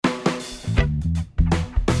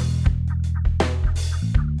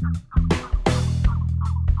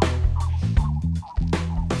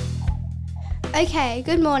Okay,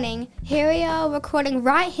 good morning. Here we are recording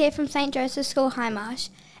right here from St. Joseph's School, Highmarsh.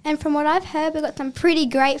 And from what I've heard, we've got some pretty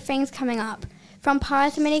great things coming up, from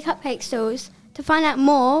pies to mini cupcake stalls. To find out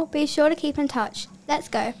more, be sure to keep in touch. Let's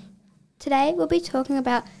go. Today we'll be talking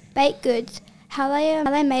about baked goods, how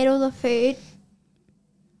they made all the food.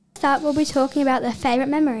 Start, we'll be talking about their favourite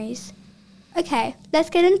memories. Okay, let's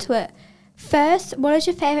get into it. First, what is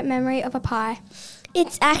your favourite memory of a pie?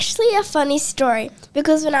 It's actually a funny story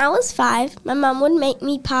because when I was 5, my mum would make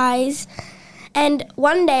me pies, and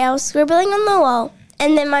one day I was scribbling on the wall,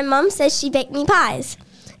 and then my mum said she baked me pies.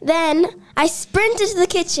 Then I sprinted to the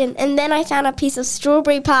kitchen, and then I found a piece of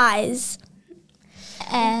strawberry pies.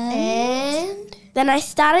 And then I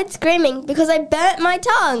started screaming because I burnt my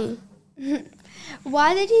tongue.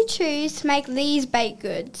 Why did you choose to make these baked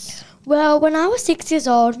goods? Well, when I was 6 years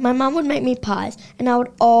old, my mum would make me pies, and I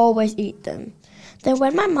would always eat them. Then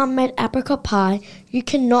when my mum made apricot pie, you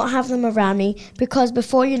cannot have them around me because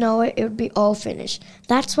before you know it, it would be all finished.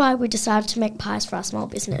 That's why we decided to make pies for our small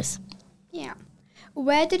business. Yeah.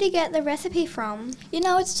 Where did you get the recipe from?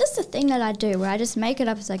 It's just a thing that I do where I just make it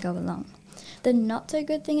up as I go along. The not so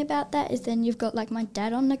good thing about that is then you've got like my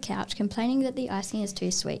dad on the couch complaining that the icing is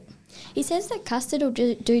too sweet. He says that custard will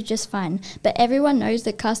do just fine, but everyone knows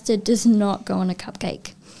that custard does not go on a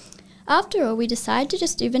cupcake. After all, we decided to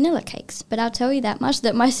just do vanilla cakes, but I'll tell you that much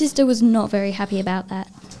that my sister was not very happy about that.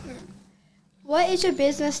 What is your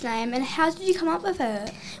business name and how did you come up with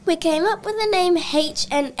it? We came up with the name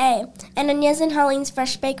H&A and Agnes and Helene's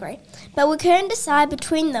Fresh Bakery, but we couldn't decide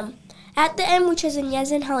between them. At the end, we chose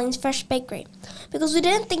Agnes and Helene's Fresh Bakery because we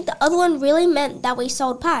didn't think the other one really meant that we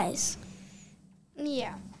sold pies.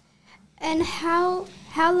 Yeah. And how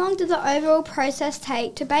long did the overall process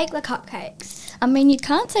take to bake the cupcakes? You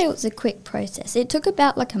can't say it was a quick process. It took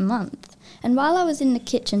about like a month. And while I was in the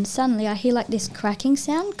kitchen, suddenly I hear like this cracking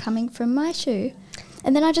sound coming from my shoe.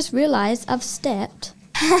 And then I just realised I've stepped.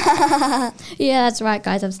 Yeah, that's right,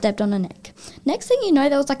 guys. I've stepped on a neck. Next thing you know,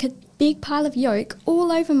 there was like a big pile of yolk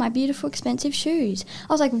all over my beautiful, expensive shoes.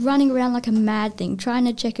 I was like running around like a mad thing, trying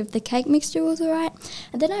to check if the cake mixture was all right.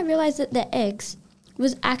 And then I realised that the eggs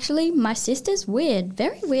was actually my sister's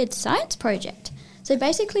very weird science project. So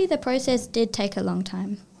basically the process did take a long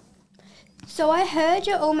time. So I heard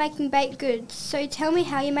you're all making baked goods, so tell me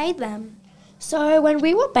how you made them. So when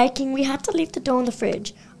we were baking, we had to leave the dough in the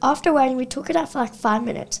fridge. After waiting, we took it out for like 5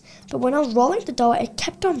 minutes. But when I was rolling the dough, it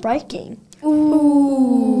kept on breaking.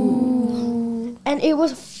 Ooh. And it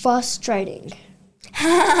was frustrating.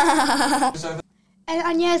 And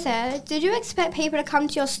Agnese, did you expect people to come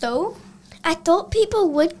to your stall? I thought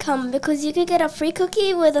people would come because you could get a free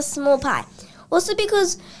cookie with a small pie. Also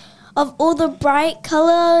because of all the bright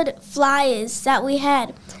coloured flyers that we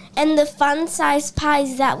had and the fun-sized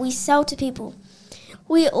pies that we sell to people.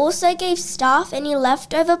 We also gave staff any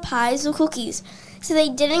leftover pies or cookies so they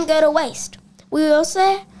didn't go to waste. We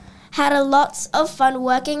also had lots of fun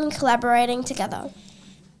working and collaborating together.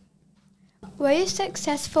 Were you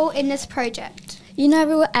successful in this project? We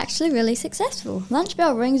were actually really successful. Lunch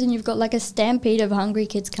bell rings and you've got like a stampede of hungry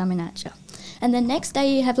kids coming at you. And the next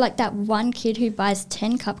day you have like that one kid who buys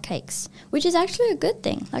 10 cupcakes, which is actually a good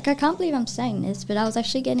thing. Like, I can't believe I'm saying this, but I was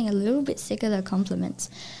actually getting a little bit sick of the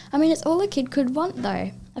compliments. It's all a kid could want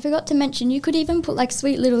though. I forgot to mention you could even put like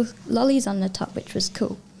sweet little lollies on the top, which was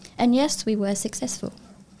cool. And yes, we were successful.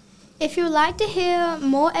 If you would like to hear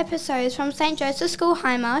more episodes from St. Joseph's School,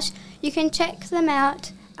 Highmarsh, you can check them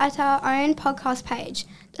out at our own podcast page.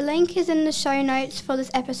 The link is in the show notes for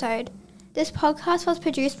this episode. This podcast was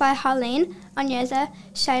produced by Harleen, Agnese,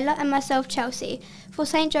 Shayla and myself, Chelsea, for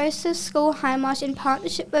St. Joseph's School, Highmarsh in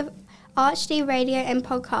partnership with ArchD Radio and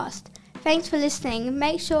Podcast. Thanks for listening.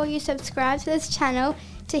 Make sure you subscribe to this channel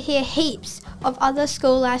to hear heaps of other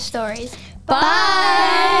school life stories. Bye!